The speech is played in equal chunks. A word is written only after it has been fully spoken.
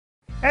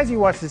As you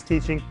watch this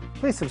teaching,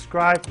 please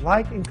subscribe,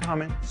 like, and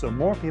comment so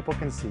more people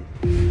can see.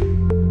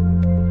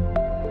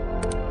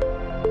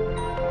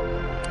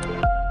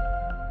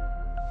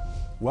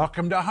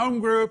 Welcome to Home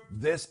Group.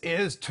 This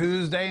is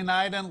Tuesday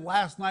night, and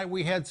last night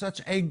we had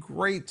such a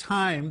great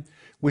time.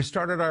 We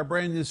started our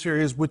brand new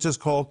series, which is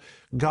called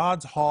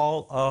God's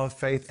Hall of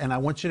Faith, and I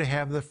want you to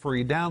have the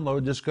free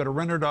download. Just go to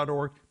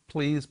renter.org.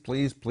 Please,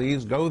 please,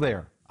 please go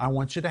there. I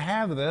want you to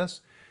have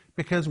this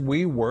because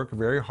we work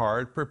very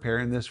hard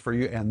preparing this for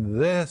you, and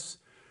this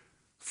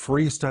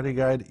free study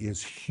guide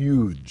is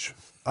huge.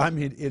 I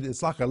mean,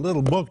 it's like a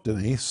little book,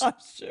 Denise. I'm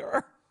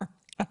sure.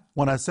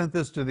 When I sent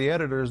this to the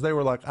editors, they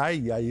were like, ay,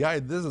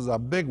 this is a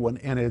big one,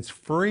 and it's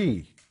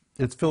free.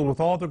 It's filled with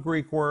all the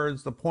Greek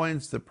words, the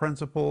points, the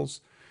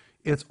principles.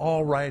 It's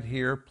all right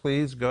here.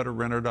 Please go to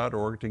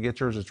renter.org to get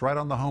yours. It's right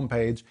on the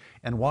homepage,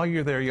 and while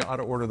you're there, you ought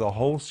to order the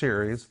whole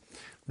series.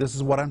 This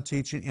is what I'm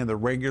teaching in the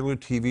regular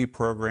TV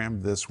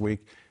program this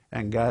week,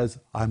 and guys,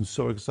 I'm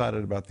so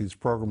excited about these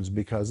programs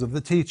because of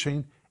the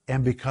teaching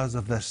and because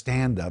of the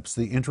stand-ups,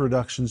 the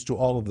introductions to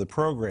all of the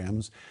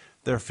programs.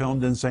 They're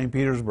filmed in St.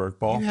 Petersburg,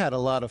 Paul. You had a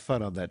lot of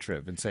fun on that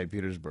trip in St.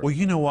 Petersburg. Well,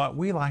 you know what?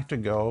 We like to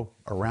go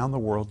around the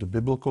world to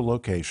biblical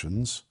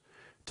locations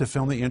to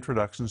film the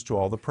introductions to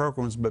all the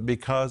programs, but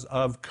because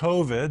of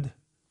COVID,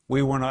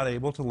 we were not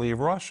able to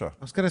leave Russia.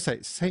 I was going to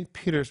say, St.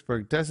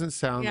 Petersburg doesn't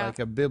sound like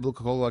a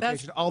biblical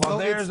location. Although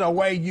there's a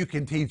way you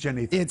can teach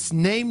anything. It's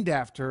named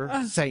after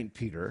St.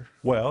 Peter.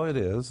 Well, it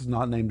is. It's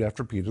not named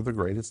after Peter the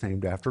Great. It's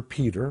named after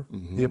Peter,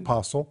 the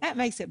apostle. That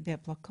makes it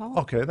biblical.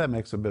 Okay, that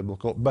makes it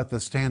biblical. But the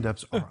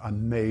stand-ups are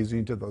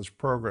amazing to those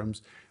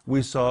programs.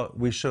 We show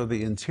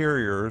the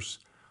interiors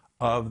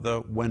of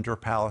the Winter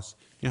Palace.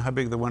 You know how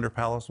big the Winter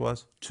Palace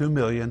was?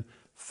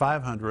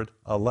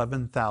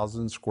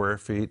 2,511,000 square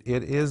feet.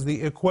 It is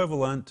the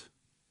equivalent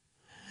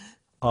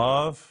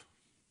of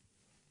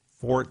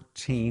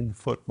 14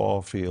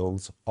 football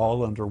fields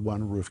all under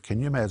one roof. Can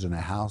you imagine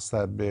a house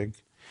that big?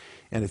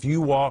 And if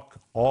you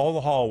walk all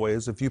the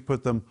hallways, if you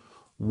put them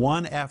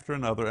one after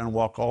another and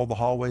walk all the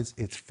hallways,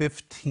 it's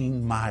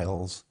 15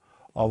 miles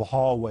of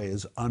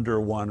hallways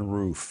under one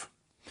roof.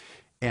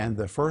 And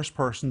the first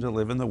person to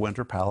live in the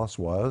Winter Palace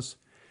was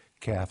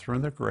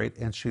Catherine the Great,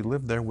 and she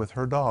lived there with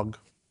her dog.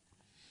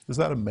 Is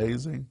that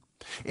amazing?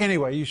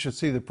 Anyway, you should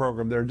see the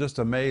program. They're just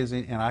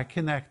amazing, and I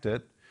connect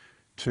it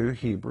to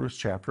Hebrews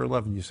chapter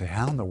 11. You say,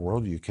 how in the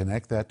world do you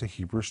connect that to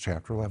Hebrews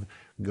chapter 11?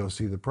 Go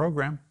see the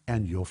program,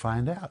 and you'll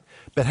find out.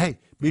 But hey,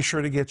 be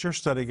sure to get your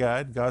study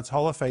guide, God's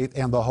Hall of Faith,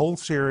 and the whole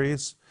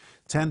series,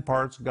 10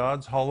 parts,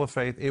 God's Hall of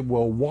Faith. It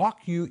will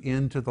walk you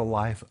into the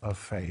life of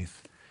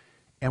faith,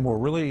 and will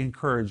really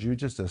encourage you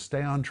just to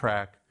stay on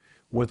track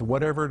with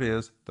whatever it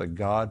is that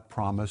God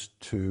promised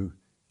to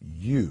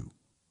you.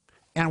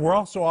 And we're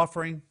also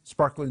offering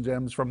Sparkling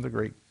Gems from the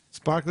Greek.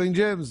 Sparkling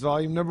Gems,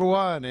 volume number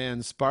 1,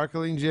 and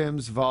Sparkling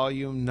Gems,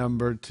 volume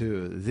number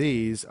 2.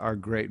 These are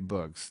great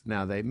books.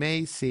 Now, they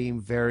may seem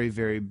very,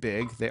 very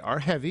big. They are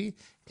heavy,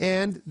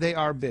 and they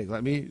are big.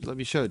 Let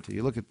me show it to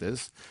you. Look at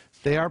this.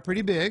 They are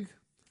pretty big,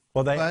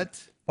 Well,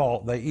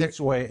 Paul, they they're- each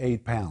weigh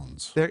 8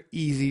 pounds. they're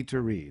easy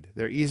to read.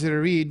 They're easy to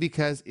read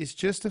because it's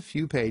just a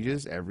few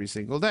pages every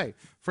single day.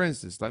 For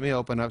instance, let me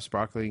open up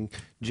Sparkling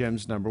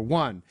Gems number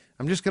 1.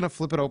 I'm just going to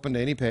flip it open to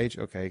any page.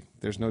 Okay,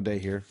 there's no day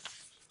here.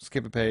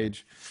 Skip a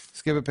page.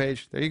 Skip a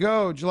page. There you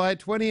go, July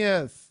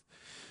 20th.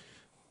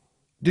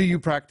 Do you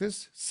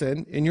practice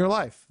sin in your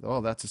life?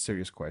 Oh, that's a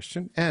serious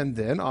question. And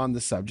then on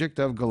the subject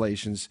of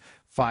Galatians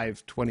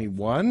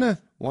 5:21,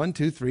 1,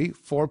 2, 3,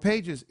 4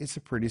 pages. It's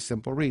a pretty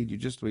simple read. You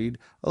just read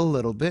a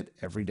little bit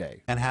every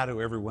day. And how do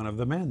every one of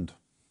them end?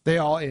 They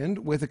all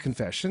end with a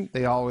confession.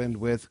 They all end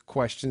with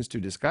questions to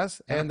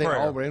discuss. And they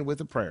all end with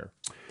a prayer.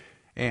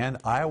 And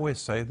I always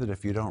say that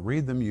if you don't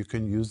read them, you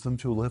can use them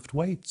to lift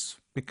weights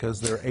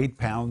because they're 8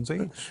 pounds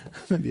each.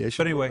 Maybe I should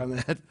But anyway, work on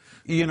that.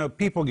 you know,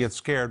 people get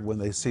scared when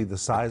they see the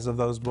size of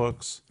those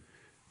books,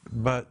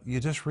 but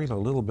you just read a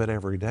little bit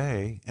every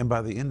day, and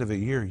by the end of a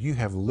year, you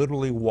have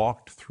literally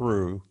walked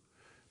through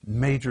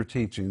major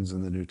teachings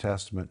in the New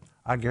Testament.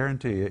 I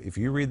guarantee you, if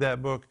you read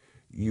that book,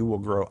 you will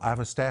grow. I have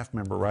a staff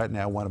member right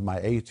now, one of my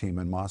A-team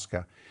in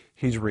Moscow.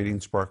 He's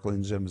reading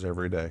Sparkling Gems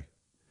every day.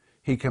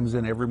 He comes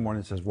in every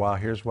morning and says, wow,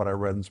 here's what I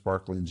read in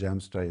Sparkling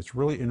Gems today. It's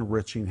really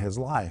enriching his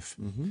life.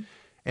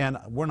 And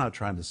we're not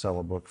trying to sell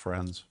a book,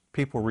 friends.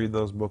 People read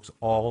those books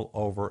all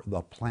over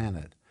the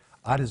planet.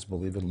 I just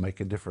believe it'll make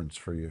a difference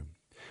for you.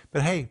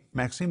 But hey,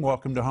 Maxime,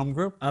 welcome to Home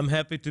Group. I'm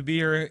happy to be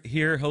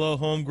here. Hello,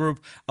 Home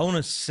Group. I want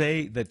to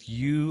say that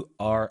you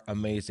are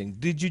amazing.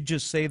 Did you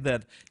just say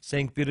that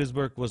St.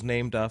 Petersburg was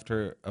named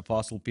after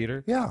Apostle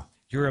Peter? Yeah.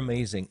 You're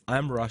amazing.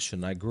 I'm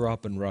Russian. I grew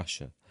up in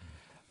Russia.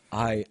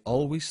 I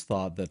always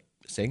thought that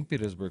St.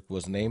 Petersburg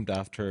was named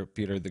after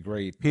Peter the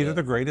Great. Peter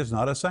the Great is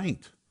not a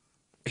saint.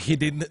 He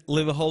didn't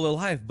live a holy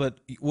life, but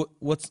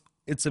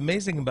it's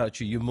amazing about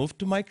you. You moved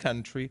to my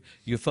country.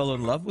 You fell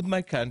in love with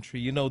my country.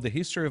 You know the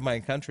history of my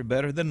country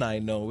better than I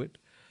know it.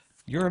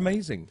 You're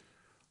amazing.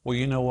 Well,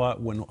 you know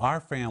what? When our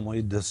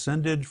family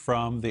descended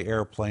from the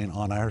airplane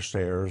on our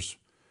stairs,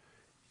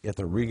 at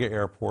the Riga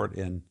airport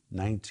in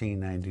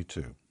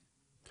 1992.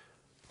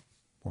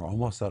 We're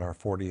almost at our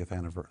 30th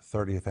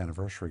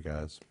anniversary,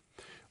 guys.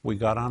 We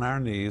got on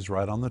our knees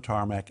right on the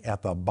tarmac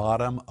at the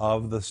bottom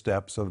of the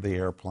steps of the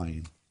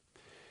airplane.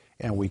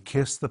 And we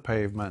kissed the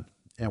pavement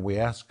and we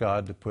asked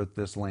God to put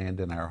this land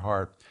in our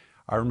heart.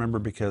 I remember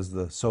because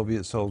the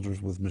Soviet soldiers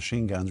with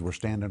machine guns were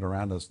standing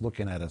around us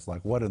looking at us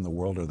like, what in the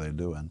world are they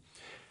doing?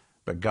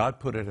 But God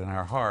put it in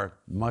our heart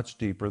much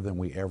deeper than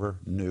we ever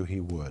knew He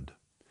would.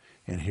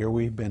 And here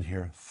we've been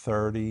here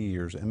 30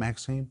 years. And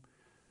Maxime,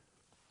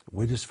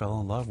 we just fell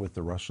in love with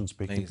the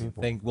Russian-speaking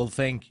people. Thank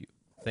you.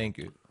 Thank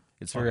you.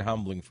 It's very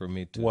humbling for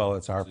me to. Well,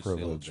 it's our to feel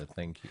privilege. that.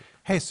 Thank you.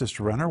 Hey,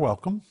 Sister Renner,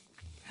 welcome.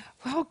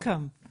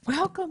 Welcome,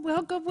 welcome,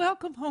 welcome,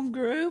 welcome, home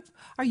group.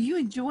 Are you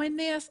enjoying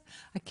this?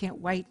 I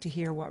can't wait to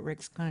hear what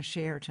Rick's going to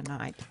share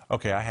tonight.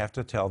 Okay, I have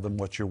to tell them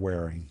what you're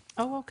wearing.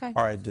 Oh, okay.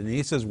 All right,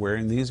 Denise is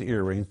wearing these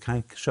earrings. Can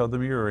I show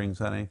them your earrings,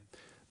 honey?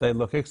 They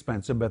look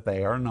expensive, but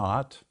they are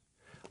not.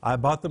 I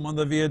bought them on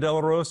the Via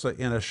Dolorosa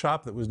in a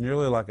shop that was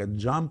nearly like a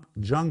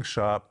junk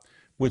shop,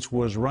 which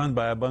was run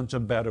by a bunch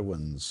of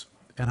Bedouins.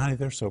 And honey,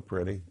 they're so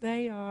pretty.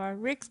 They are.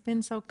 Rick's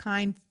been so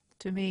kind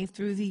to me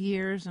through the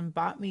years and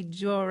bought me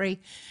jewelry.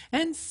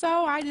 And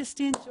so I just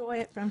enjoy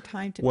it from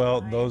time to time.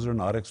 Well, those are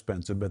not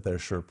expensive, but they're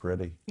sure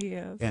pretty.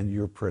 Yes. And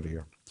you're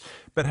prettier.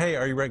 But hey,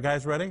 are you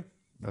guys ready?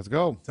 Let's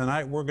go.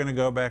 Tonight we're going to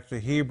go back to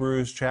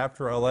Hebrews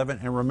chapter 11.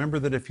 And remember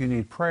that if you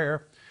need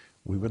prayer,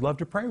 we would love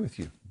to pray with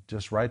you.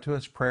 Just write to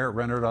us,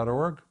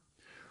 prayer@renner.org,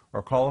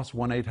 or call us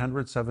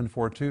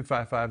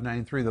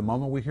 1-800-742-5593. The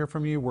moment we hear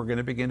from you, we're going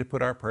to begin to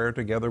put our prayer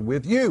together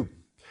with you.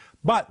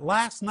 But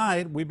last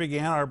night we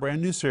began our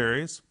brand new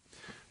series,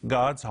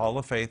 God's Hall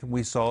of Faith, and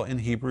we saw in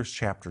Hebrews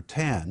chapter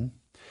 10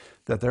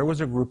 that there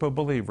was a group of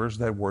believers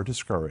that were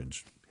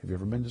discouraged. Have you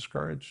ever been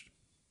discouraged?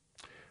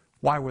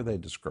 Why were they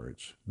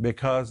discouraged?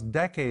 Because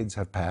decades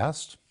have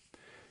passed,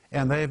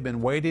 and they have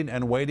been waiting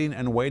and waiting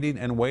and waiting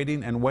and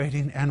waiting and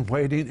waiting and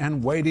waiting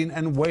and waiting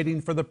and waiting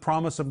for the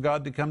promise of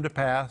God to come to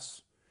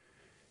pass,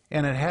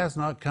 and it has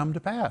not come to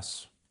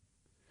pass.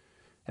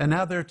 And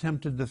now they're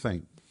tempted to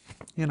think,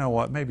 you know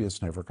what, maybe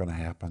it's never going to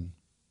happen.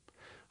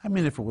 I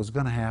mean, if it was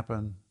going to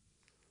happen,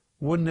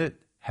 wouldn't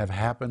it have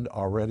happened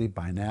already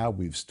by now?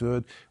 We've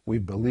stood,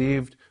 we've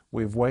believed,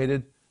 we've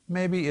waited.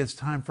 Maybe it's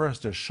time for us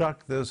to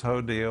shuck this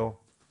whole deal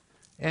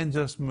and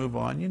just move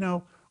on. You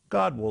know,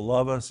 God will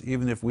love us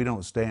even if we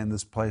don't stay in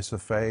this place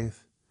of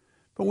faith.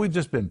 But we've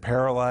just been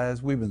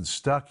paralyzed. We've been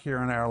stuck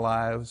here in our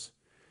lives.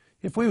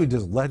 If we would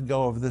just let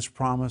go of this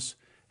promise,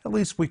 at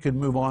least we could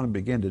move on and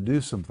begin to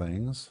do some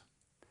things.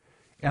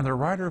 And the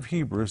writer of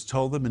Hebrews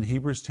told them in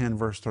Hebrews 10,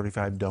 verse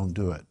 35, don't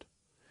do it.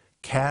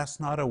 Cast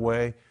not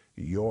away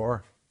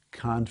your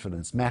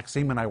confidence.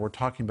 Maxime and I were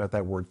talking about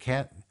that word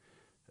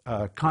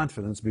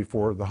confidence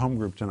before the home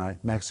group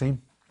tonight.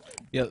 Maxime?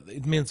 Yeah,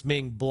 it means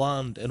being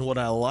blunt, and what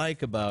I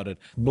like about it.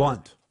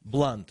 Blunt.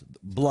 Blunt,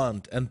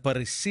 and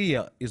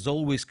parousia is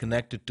always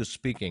connected to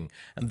speaking.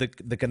 And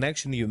the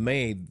connection you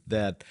made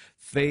that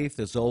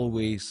faith is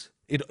always,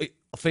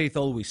 faith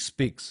always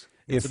speaks.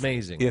 It's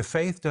amazing. If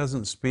faith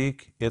doesn't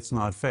speak, it's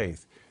not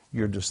faith.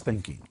 You're just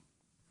thinking.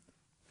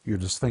 You're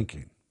just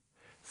thinking.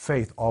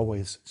 Faith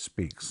always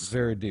speaks.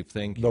 Very deep,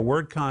 thank you. The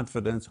word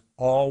confidence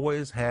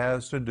always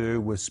has to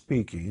do with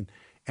speaking,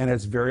 and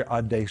it's very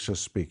audacious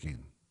speaking.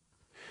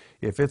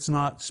 If it's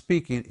not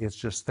speaking, it's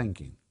just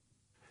thinking.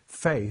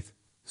 Faith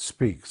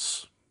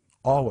speaks.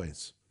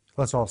 Always.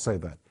 Let's all say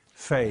that.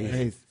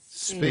 Faith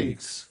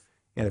speaks.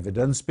 And if it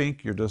doesn't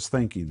speak, you're just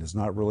thinking. It's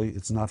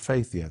not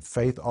faith yet.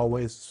 Faith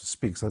always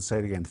speaks. Let's say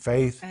it again.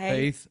 Faith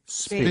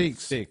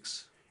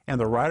speaks. And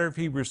the writer of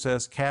Hebrews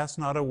says, cast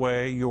not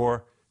away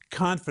your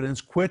confidence.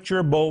 Quit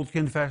your bold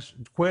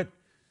confession. Quit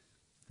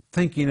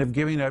thinking of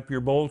giving up your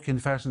bold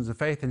confessions of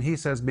faith. And he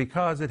says,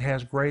 because it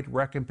has great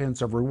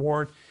recompense of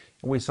reward.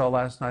 And we saw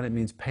last night it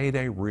means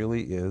payday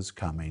really is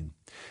coming.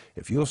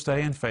 If you'll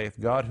stay in faith,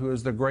 God, who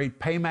is the great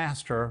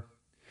paymaster,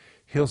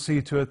 He'll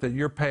see to it that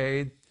you're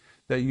paid,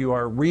 that you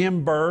are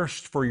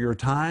reimbursed for your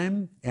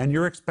time and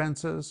your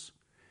expenses.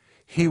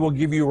 He will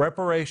give you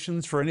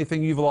reparations for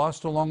anything you've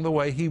lost along the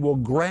way. He will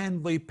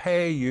grandly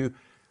pay you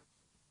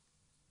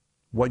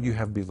what you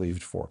have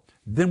believed for.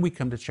 Then we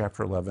come to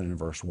chapter 11 and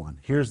verse 1.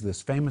 Here's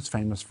this famous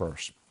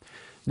verse.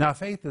 Now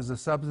faith is the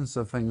substance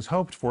of things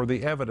hoped for,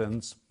 the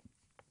evidence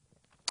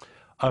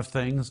of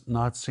things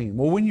not seen.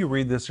 Well, when you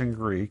read this in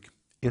Greek,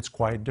 it's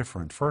quite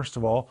different. First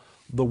of all,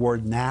 the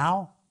word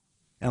now,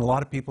 and a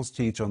lot of people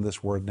teach on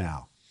this word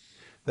now.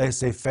 They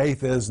say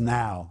faith is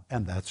now,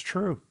 and that's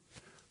true.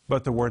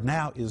 But the word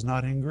now is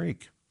not in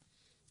Greek.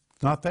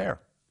 It's not there.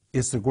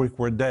 It's the Greek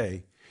word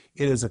day.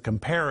 It is a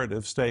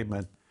comparative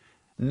statement.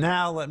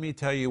 Now let me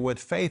tell you what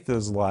faith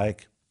is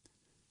like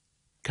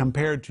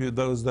compared to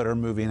those that are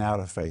moving out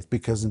of faith.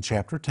 Because in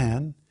chapter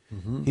 10,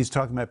 he's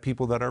talking about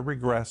people that are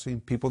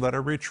regressing, people that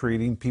are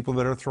retreating, people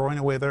that are throwing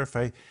away their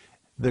faith.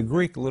 The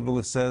Greek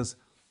literally says,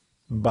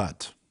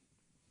 but.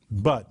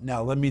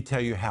 Now let me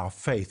tell you how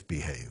faith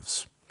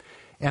behaves.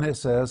 And it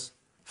says,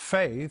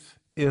 faith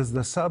is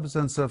the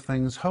substance of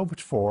things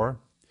hoped for,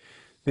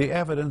 the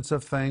evidence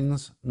of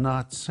things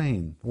not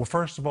seen. Well,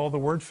 first of all, the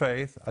word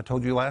faith. I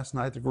told you last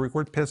night the Greek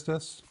word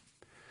pistis.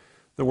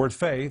 The word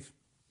faith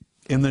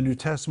in the New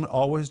Testament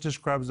always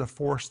describes a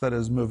force that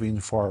is moving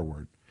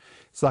forward.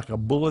 It's like a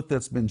bullet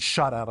that's been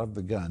shot out of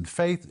the gun.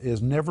 Faith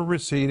is never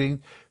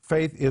receding.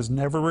 Faith is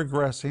never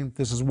regressing.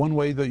 This is one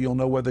way that you'll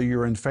know whether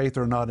you're in faith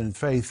or not in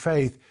faith.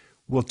 Faith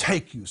will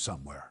take you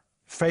somewhere.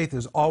 Faith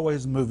is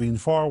always moving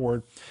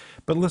forward.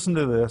 But listen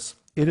to this.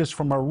 It is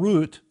from a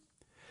root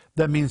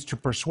that means to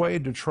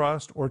persuade, to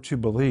trust, or to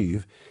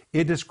believe.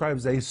 It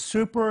describes a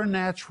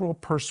supernatural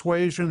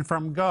persuasion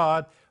from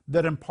God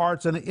that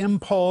imparts an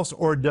impulse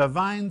or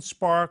divine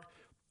spark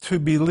to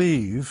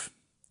believe.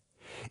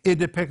 It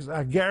depicts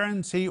a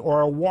guarantee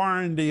or a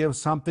warranty of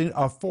something,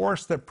 a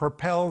force that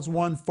propels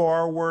one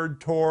forward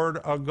toward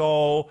a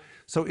goal.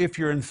 So if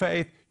you're in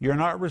faith, you're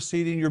not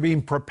receding, you're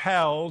being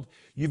propelled.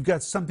 You've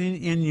got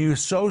something in you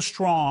so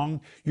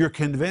strong, you're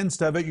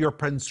convinced of it, you're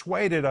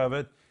persuaded of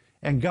it,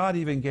 and God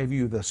even gave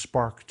you the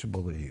spark to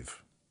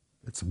believe.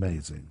 It's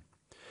amazing.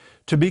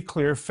 To be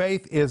clear,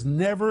 faith is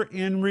never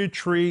in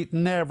retreat,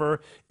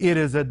 never. It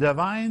is a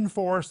divine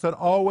force that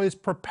always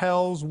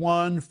propels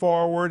one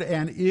forward,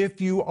 and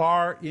if you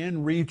are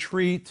in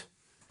retreat,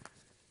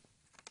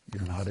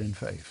 you're not in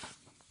faith.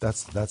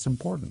 That's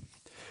important.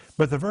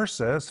 But the verse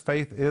says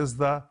faith is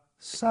the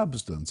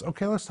substance.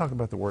 Okay, let's talk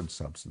about the word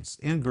substance.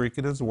 In Greek,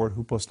 it is the word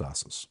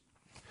hypostasis.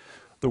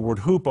 The word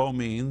hupo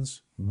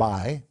means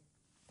by.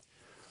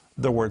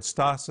 The word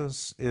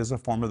stasis is a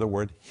form of the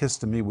word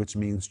histemi, which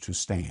means to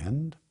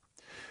stand.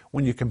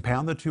 When you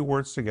compound the two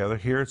words together,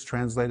 here it's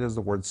translated as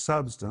the word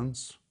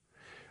substance,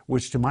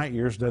 which to my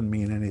ears doesn't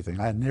mean anything.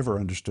 I never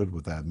understood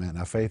what that meant.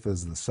 Now, faith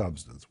is the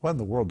substance. What in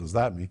the world does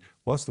that mean?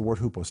 Well, it's the word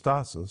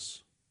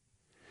hypostasis.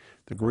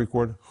 The Greek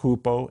word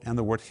hupo and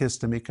the word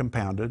histemi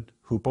compounded,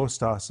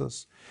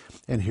 hypostasis.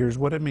 And here's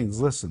what it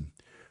means. Listen,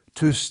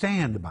 to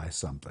stand by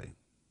something.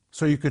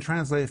 So you could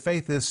translate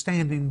faith as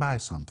standing by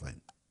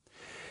something.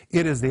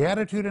 It is the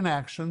attitude and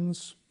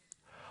actions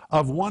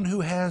of one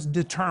who has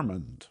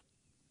determined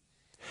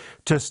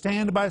to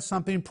stand by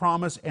something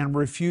promised and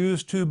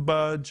refuse to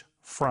budge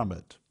from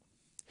it.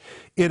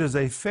 It is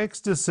a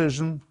fixed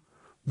decision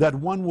that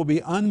one will be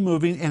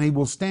unmoving and he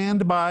will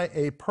stand by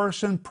a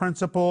person,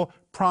 principle,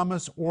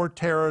 promise, or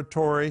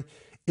territory.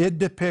 It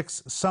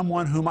depicts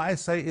someone whom I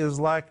say is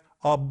like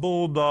a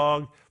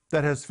bulldog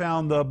that has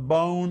found the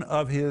bone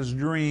of his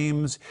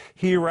dreams.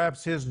 He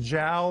wraps his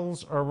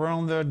jowls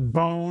around the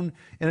bone,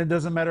 and it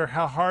doesn't matter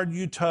how hard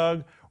you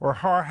tug or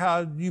how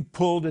hard you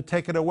pull to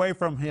take it away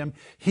from him,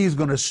 he's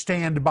going to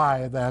stand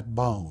by that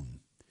bone.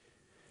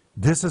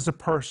 This is a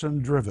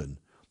person driven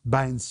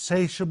by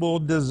insatiable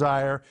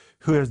desire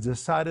who has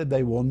decided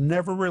they will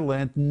never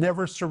relent,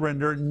 never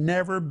surrender,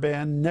 never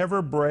bend,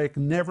 never break,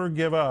 never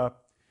give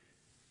up.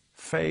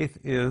 Faith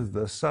is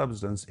the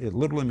substance. It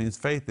literally means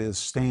faith is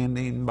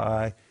standing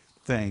by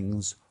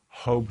things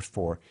hoped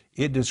for.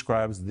 It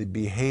describes the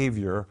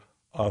behavior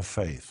of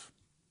faith.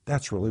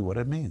 That's really what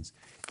it means.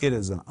 It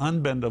is an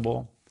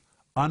unbendable,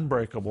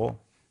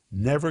 unbreakable,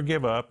 never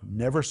give up,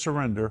 never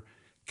surrender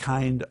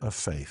kind of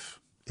faith.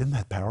 Isn't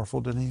that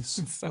powerful, Denise?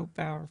 It's so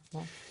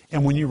powerful.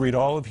 And when you read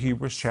all of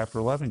Hebrews chapter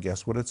 11,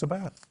 guess what it's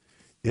about?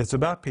 It's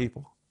about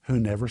people who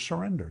never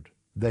surrendered.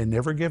 They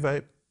never gave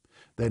up.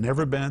 They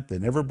never bent. They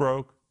never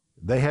broke.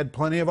 They had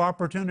plenty of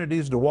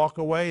opportunities to walk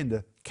away and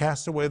to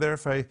cast away their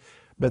faith,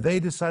 but they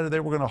decided they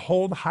were going to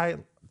hold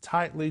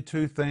tightly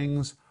to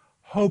things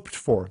hoped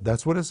for.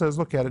 That's what it says.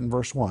 Look at it in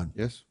verse 1.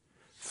 Yes.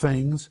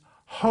 Things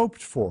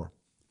hoped for.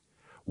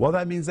 Well,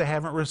 that means they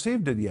haven't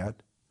received it yet,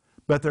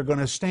 but they're going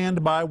to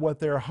stand by what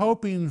they're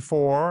hoping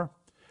for.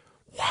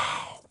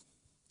 Wow.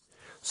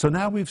 So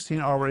now we've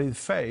seen already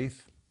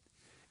faith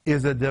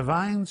is a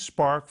divine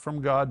spark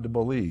from God to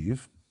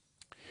believe.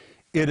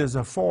 It is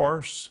a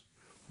force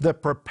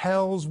that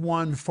propels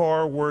one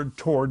forward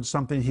towards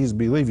something he's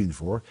believing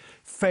for.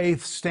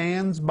 Faith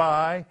stands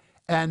by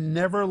and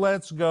never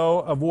lets go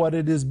of what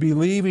it is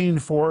believing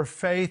for.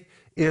 Faith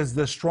is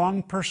the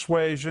strong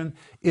persuasion.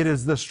 It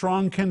is the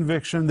strong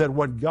conviction that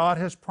what God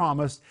has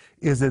promised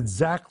is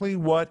exactly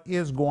what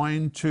is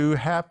going to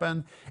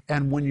happen.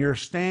 And when you're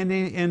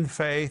standing in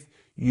faith,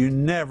 you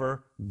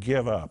never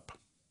give up.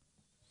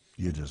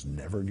 You just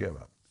never give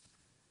up.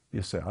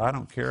 You say, I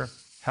don't care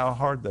how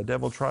hard the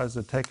devil tries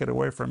to take it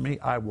away from me,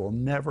 I will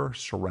never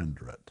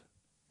surrender it.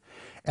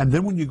 And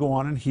then when you go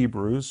on in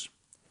Hebrews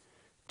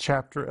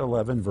chapter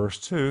 11, verse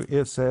 2,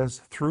 it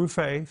says, through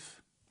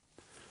faith.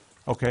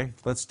 Okay,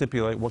 let's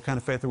stipulate. What kind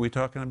of faith are we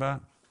talking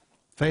about?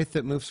 Faith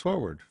that moves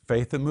forward.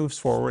 Faith that moves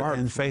forward, Spark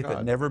and from faith that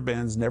God. never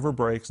bends, never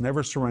breaks,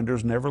 never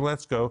surrenders, never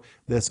lets go.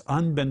 This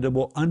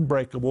unbendable,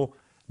 unbreakable,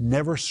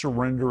 never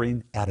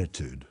surrendering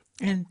attitude.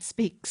 And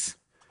speaks.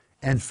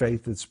 And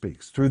faith that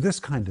speaks. Through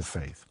this kind of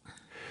faith,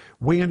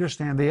 we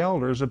understand the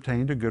elders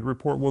obtained a good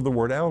report. Well, the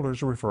word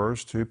elders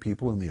refers to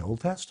people in the Old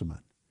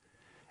Testament.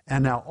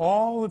 And now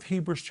all of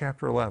Hebrews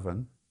chapter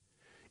 11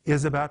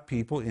 is about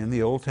people in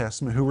the Old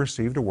Testament who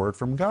received a word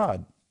from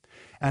God.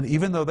 And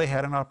even though they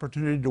had an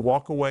opportunity to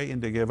walk away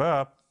and to give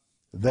up,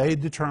 They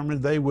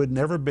determined they would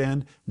never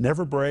bend,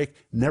 never break,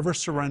 never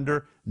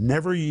surrender,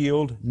 never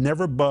yield,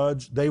 never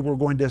budge. They were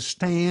going to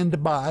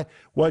stand by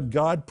what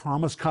God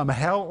promised, come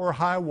hell or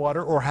high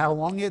water or how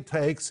long it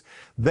takes.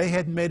 They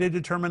had made a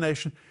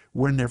determination,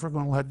 we're never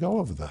going to let go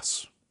of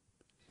this.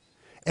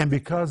 And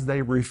because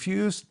they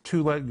refused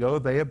to let go,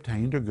 they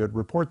obtained a good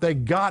report. They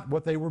got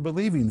what they were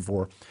believing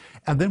for.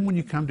 And then when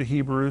you come to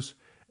Hebrews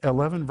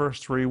 11,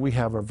 verse 3, we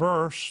have a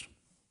verse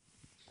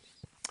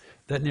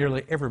that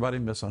nearly everybody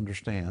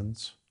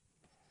misunderstands.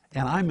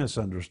 And I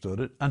misunderstood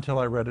it until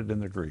I read it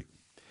in the Greek.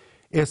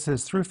 It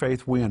says, through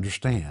faith we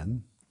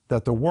understand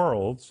that the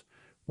worlds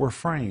were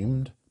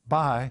framed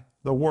by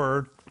the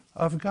Word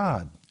of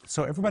God.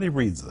 So everybody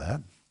reads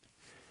that,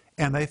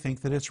 and they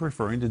think that it's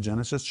referring to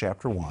Genesis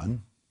chapter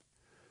 1,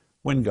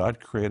 when God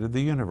created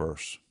the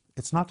universe.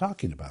 It's not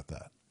talking about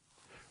that.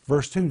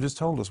 Verse 2 just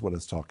told us what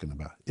it's talking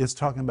about. It's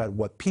talking about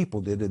what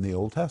people did in the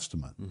Old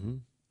Testament. Mm-hmm.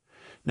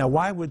 Now,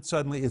 why would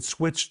suddenly it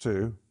switch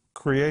to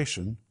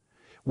creation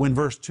when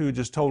verse 2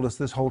 just told us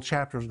this whole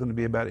chapter is going to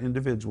be about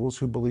individuals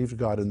who believed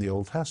God in the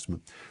Old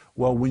Testament?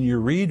 Well, when you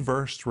read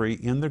verse 3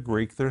 in the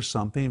Greek, there's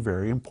something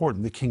very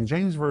important. The King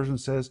James Version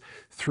says,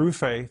 through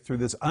faith, through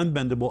this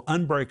unbendable,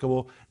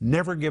 unbreakable,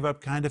 never give up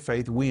kind of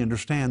faith, we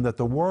understand that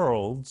the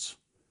worlds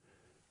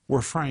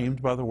were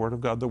framed by the Word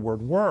of God. The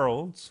word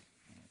worlds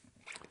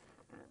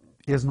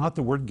is not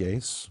the word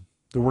geis.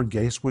 The word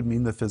geis would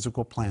mean the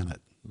physical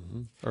planet.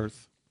 Mm-hmm.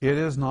 Earth. It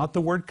is not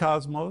the word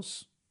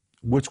cosmos,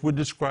 which would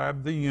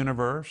describe the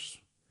universe.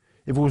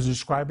 If it was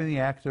describing the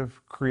act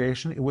of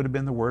creation, it would have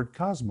been the word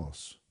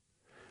cosmos.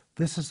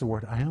 This is the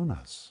word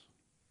ionos.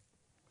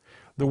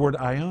 The word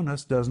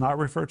ionos does not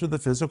refer to the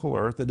physical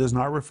earth. It does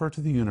not refer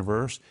to the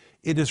universe.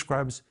 It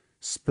describes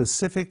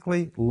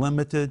specifically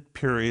limited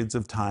periods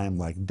of time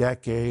like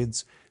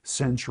decades,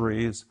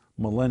 centuries,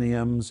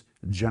 millenniums,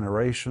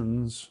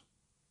 generations.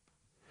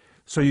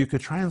 So you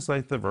could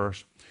translate the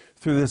verse,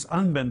 through this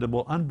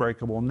unbendable,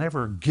 unbreakable,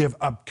 never give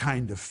up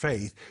kind of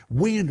faith,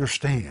 we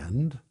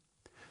understand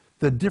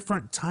the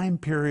different time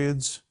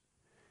periods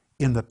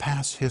in the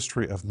past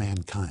history of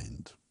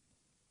mankind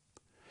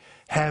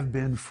have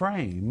been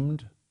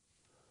framed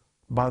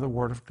by the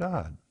Word of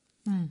God.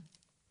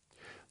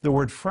 The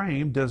word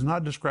frame does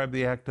not describe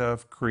the act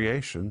of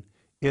creation.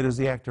 It is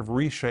the act of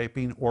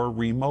reshaping or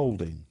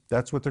remolding.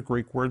 That's what the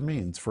Greek word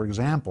means. For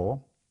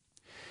example,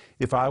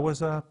 if I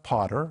was a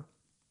potter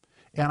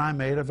and I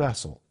made a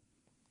vessel,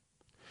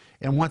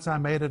 and once I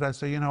made it, I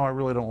say, I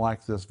really don't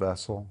like this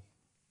vessel.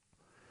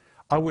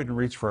 I wouldn't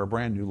reach for a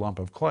brand new lump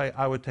of clay.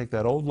 I would take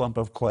that old lump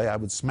of clay, I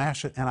would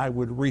smash it, and I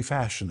would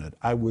refashion it.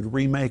 I would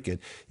remake it.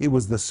 It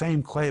was the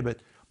same clay, but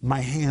my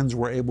hands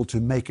were able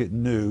to make it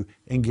new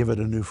and give it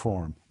a new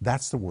form.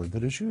 That's the word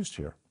that is used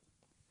here.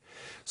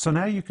 So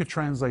now you could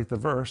translate the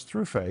verse,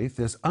 through faith,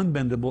 this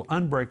unbendable,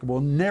 unbreakable,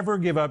 never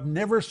give up,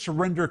 never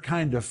surrender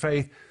kind of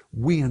faith,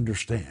 we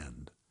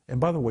understand. And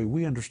by the way,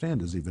 we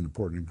understand is even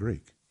important in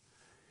Greek.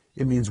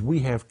 It means we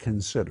have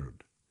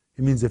considered.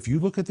 It means if you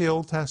look at the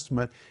Old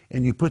Testament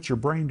and you put your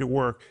brain to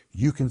work,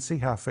 you can see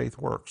how faith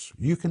works.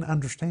 You can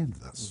understand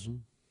this. Mm-hmm.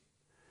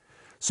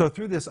 So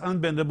through this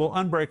unbendable,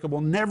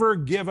 unbreakable, never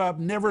give up,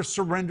 never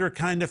surrender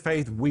kind of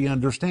faith, we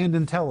understand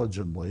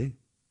intelligently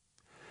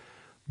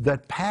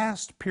that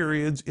past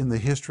periods in the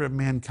history of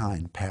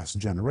mankind, past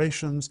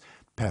generations,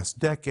 past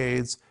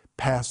decades,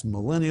 past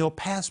millennial,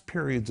 past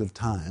periods of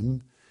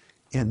time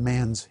in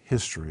man's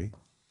history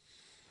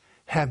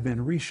have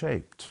been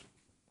reshaped,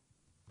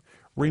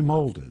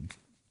 remolded,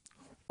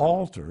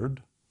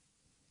 altered.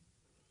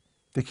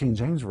 The King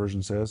James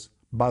Version says,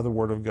 by the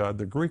Word of God.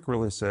 The Greek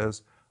really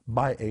says,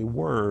 by a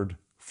word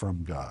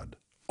from God.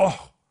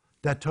 Oh,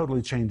 that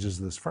totally changes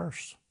this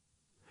verse.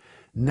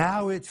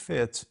 Now it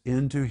fits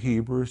into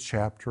Hebrews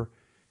chapter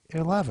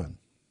 11.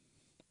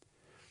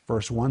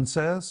 Verse 1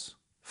 says,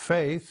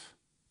 faith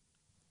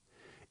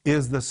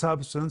is the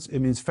substance. It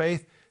means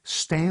faith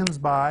stands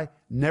by,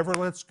 never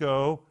lets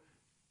go,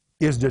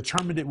 is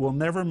determined it will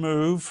never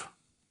move.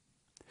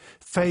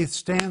 Faith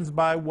stands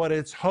by what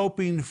it's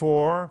hoping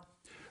for.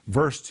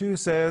 Verse 2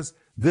 says,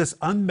 this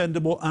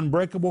unbendable,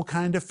 unbreakable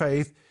kind of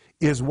faith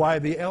is why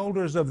the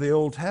elders of the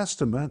Old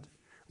Testament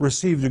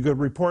received a good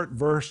report.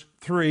 Verse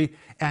 3,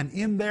 and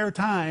in their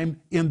time,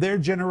 in their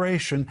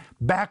generation,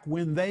 back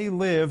when they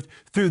lived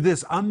through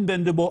this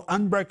unbendable,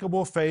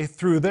 unbreakable faith,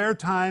 through their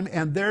time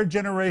and their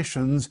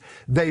generations,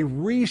 they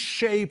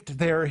reshaped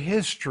their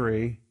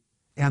history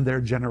and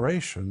their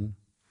generation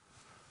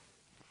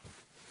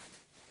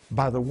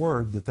by the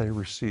word that they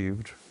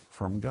received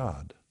from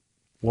God.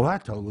 Well,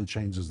 that totally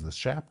changes this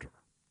chapter.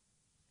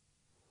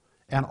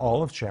 And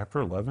all of chapter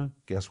 11,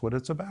 guess what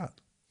it's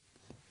about?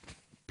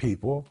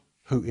 People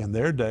who in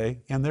their day,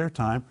 in their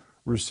time,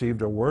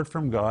 received a word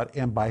from God,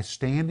 and by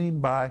standing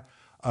by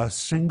a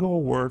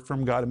single word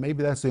from God, and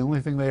maybe that's the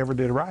only thing they ever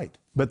did right,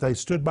 but they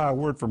stood by a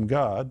word from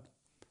God,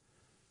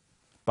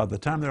 by the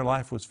time their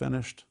life was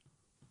finished,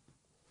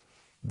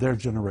 their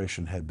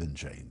generation had been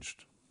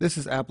changed. This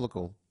is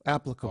applicable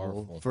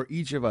Powerful. for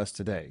each of us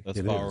today. That's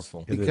It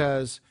powerful. is.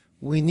 Because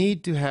we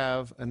need to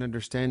have an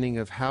understanding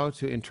of how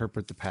to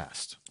interpret the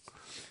past.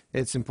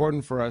 It's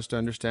important for us to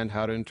understand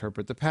how to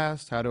interpret the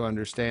past, how to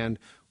understand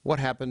what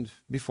happened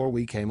before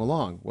we came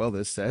along. Well,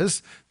 this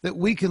says that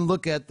we can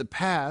look at the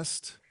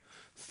past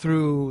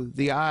through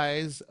the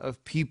eyes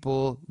of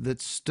people that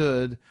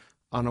stood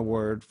on a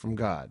word from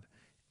God.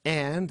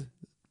 And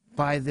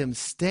by them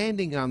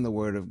standing on the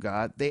word of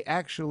God, they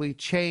actually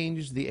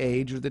changed the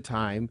age or the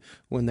time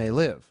when they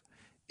live.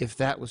 If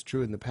that was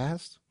true in the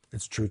past,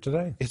 It's true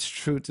today. it's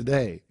true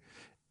today.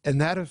 And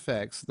that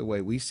affects the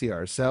way we see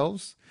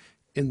ourselves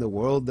in the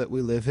world that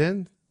we live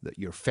in, that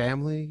your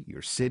family,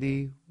 your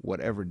city,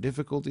 whatever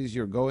difficulties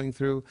you're going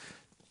through.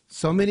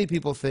 So many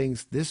people say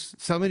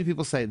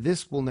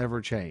this will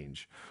never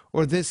change,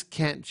 or this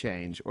can't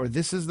change, or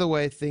this is the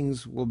way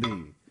things will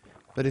be.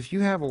 But if you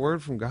have a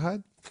word from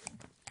God,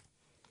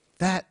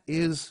 that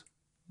is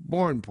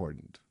more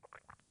important.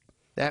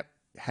 That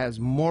has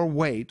more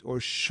weight, or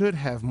should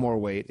have more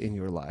weight in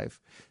your life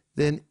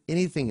than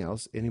anything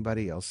else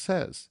anybody else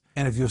says.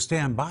 And if you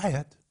stand by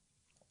it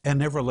and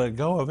never let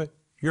go of it,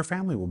 your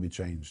family will be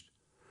changed.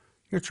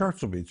 Your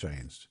church will be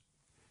changed.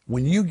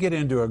 When you get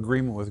into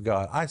agreement with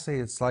God, I say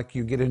it's like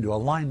you get into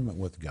alignment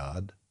with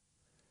God.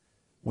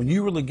 When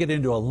you really get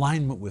into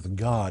alignment with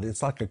God,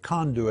 it's like a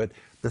conduit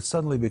that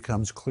suddenly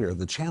becomes clear.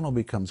 The channel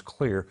becomes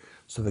clear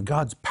so that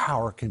God's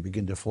power can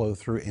begin to flow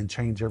through and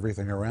change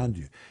everything around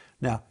you.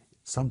 Now,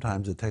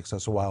 sometimes it takes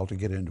us a while to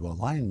get into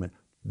alignment.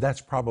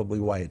 That's probably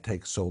why it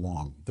takes so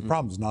long. The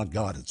problem is not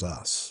God, it's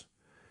us.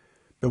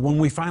 But when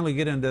we finally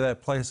get into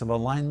that place of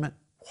alignment,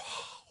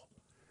 wow,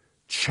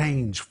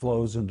 change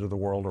flows into the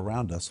world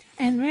around us.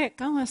 And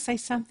Rick, I want to say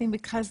something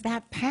because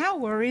that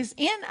power is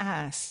in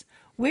us.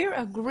 We're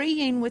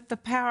agreeing with the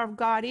power of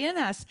God in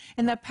us,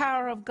 and the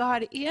power of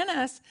God in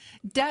us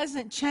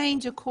doesn't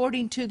change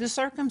according to the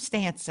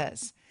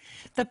circumstances.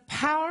 The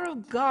power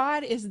of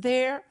God is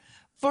there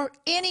for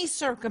any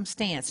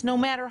circumstance, no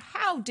matter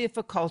how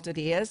difficult it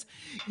is.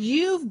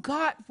 You've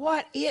got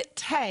what it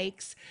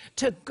takes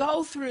to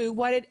go through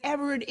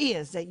whatever it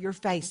is that you're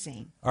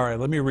facing. All right,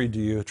 let me read to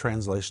you a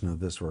translation of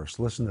this verse.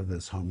 Listen to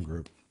this, home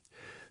group.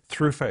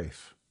 Through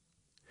faith,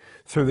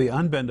 through the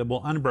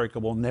unbendable,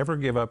 unbreakable, never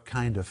give up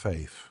kind of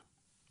faith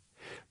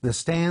that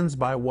stands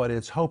by what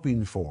it's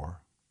hoping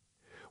for,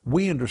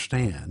 we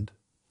understand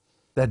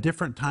that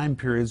different time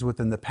periods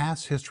within the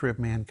past history of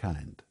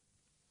mankind,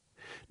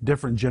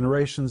 different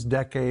generations,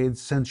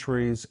 decades,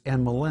 centuries,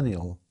 and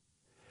millennial,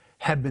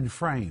 have been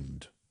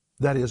framed,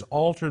 that is,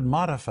 altered,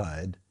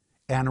 modified,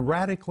 and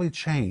radically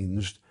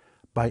changed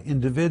by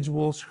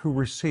individuals who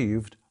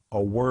received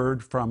a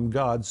word from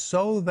God,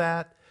 so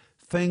that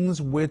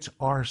things which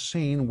are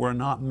seen were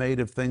not made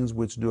of things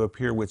which do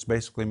appear, which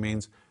basically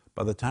means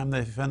by the time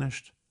they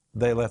finished,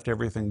 they left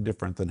everything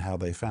different than how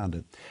they found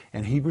it.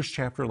 And Hebrews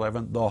chapter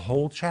 11, the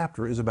whole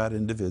chapter is about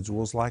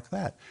individuals like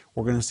that.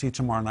 We're going to see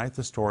tomorrow night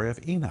the story of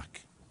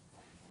Enoch.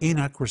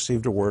 Enoch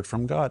received a word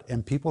from God,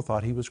 and people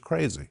thought he was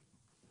crazy.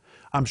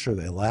 I'm sure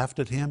they laughed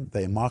at him,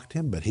 they mocked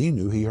him, but he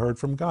knew he heard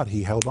from God.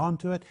 He held on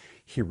to it.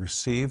 He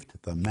received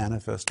the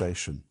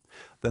manifestation.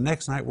 The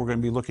next night, we're going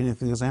to be looking at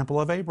the example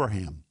of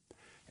Abraham.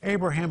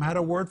 Abraham had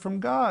a word from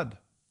God.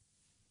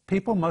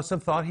 People must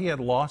have thought he had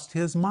lost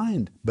his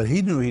mind, but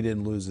he knew he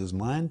didn't lose his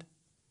mind.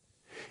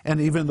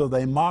 And even though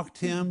they mocked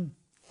him,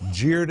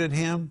 jeered at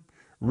him,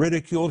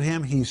 ridiculed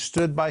him, he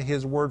stood by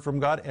his word from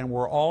God, and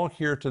we're all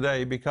here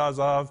today because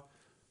of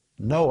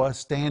Noah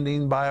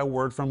standing by a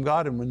word from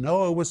God. And when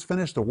Noah was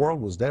finished, the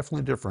world was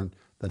definitely different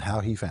than how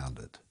he found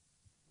it.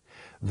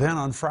 Then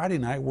on Friday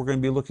night, we're going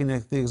to be looking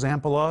at the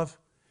example of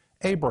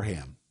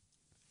Abraham.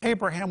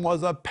 Abraham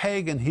was a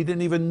pagan. He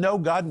didn't even know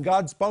God, and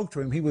God spoke to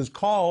him. He was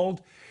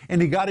called,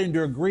 and he got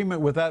into agreement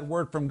with that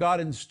word from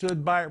God and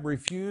stood by it,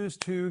 refused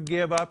to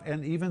give up.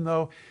 And even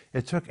though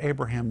it took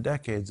Abraham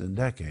decades and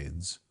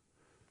decades,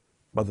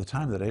 by the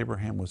time that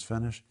Abraham was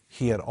finished,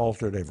 he had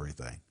altered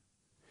everything.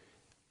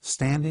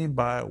 Standing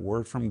by a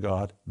word from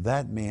God,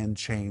 that man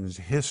changed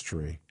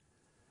history.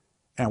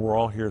 And we're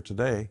all here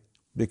today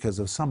because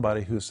of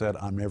somebody who said,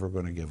 I'm never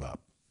going to give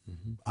up.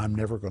 I'm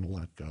never going to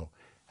let go.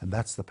 And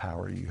that's the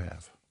power you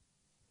have.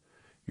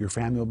 Your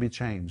family will be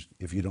changed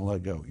if you don't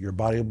let go. Your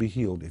body will be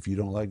healed if you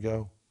don't let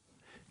go.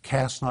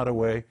 Cast not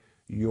away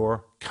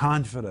your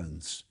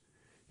confidence.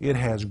 It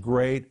has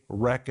great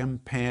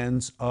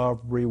recompense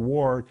of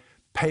reward.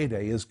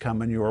 Payday is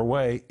coming your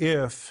way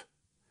if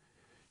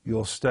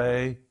you'll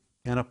stay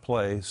in a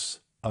place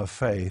of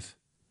faith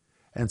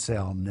and say,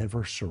 I'll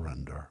never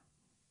surrender.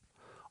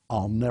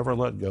 I'll never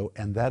let go.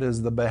 And that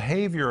is the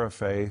behavior of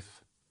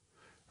faith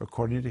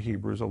according to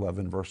Hebrews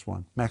 11, verse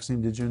 1.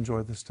 Maxine, did you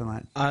enjoy this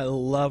tonight? I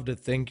loved it.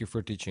 Thank you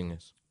for teaching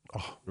us.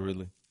 Oh,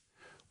 Really.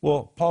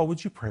 well, Paul,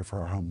 would you pray for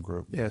our home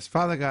group? Yes,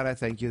 Father God, I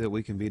thank you that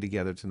we can be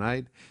together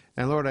tonight.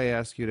 And Lord, I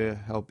ask you to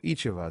help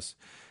each of us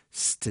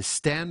to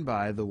stand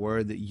by the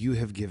word that you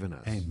have given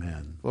us.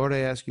 Amen. Lord, I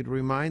ask you to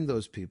remind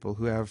those people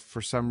who have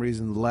for some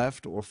reason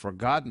left or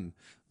forgotten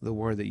the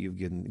word that you've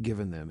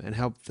given them, and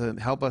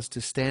help us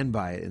to stand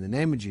by it. In the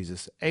name of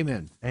Jesus,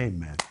 amen.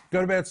 Amen.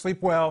 Go to bed,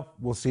 sleep well.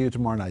 We'll see you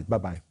tomorrow night.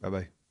 Bye-bye.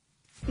 Bye-bye.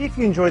 If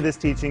you enjoyed this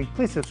teaching,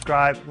 please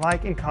subscribe,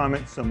 like, and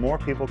comment so more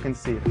people can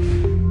see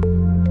it.